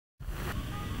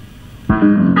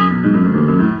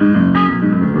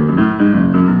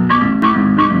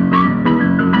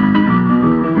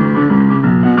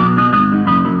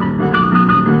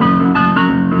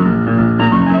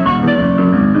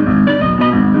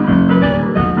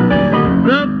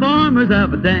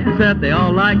Have a dance that they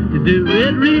all like to do.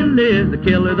 It really is a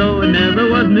killer, though it never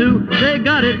was new. They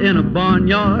got it in a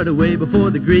barnyard away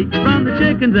before the Greeks, from the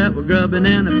chickens that were grubbing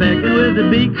and a pecking with the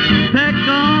beaks. Peck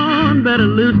on, better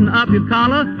loosen up your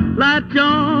collar. Latch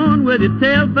on with your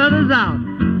tail feathers out.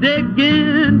 Dig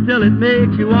in till it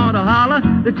makes you want to holler.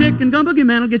 The chicken Gumboogie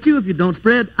man will get you if you don't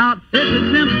spread out. It's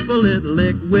a simple little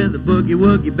lick with a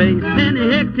boogie-woogie bass. Any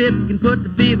hick tip can put the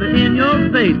fever in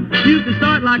your face. You can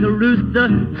start like a rooster,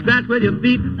 scratch with your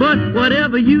feet, but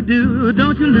whatever you do,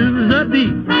 don't you lose a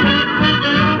beat.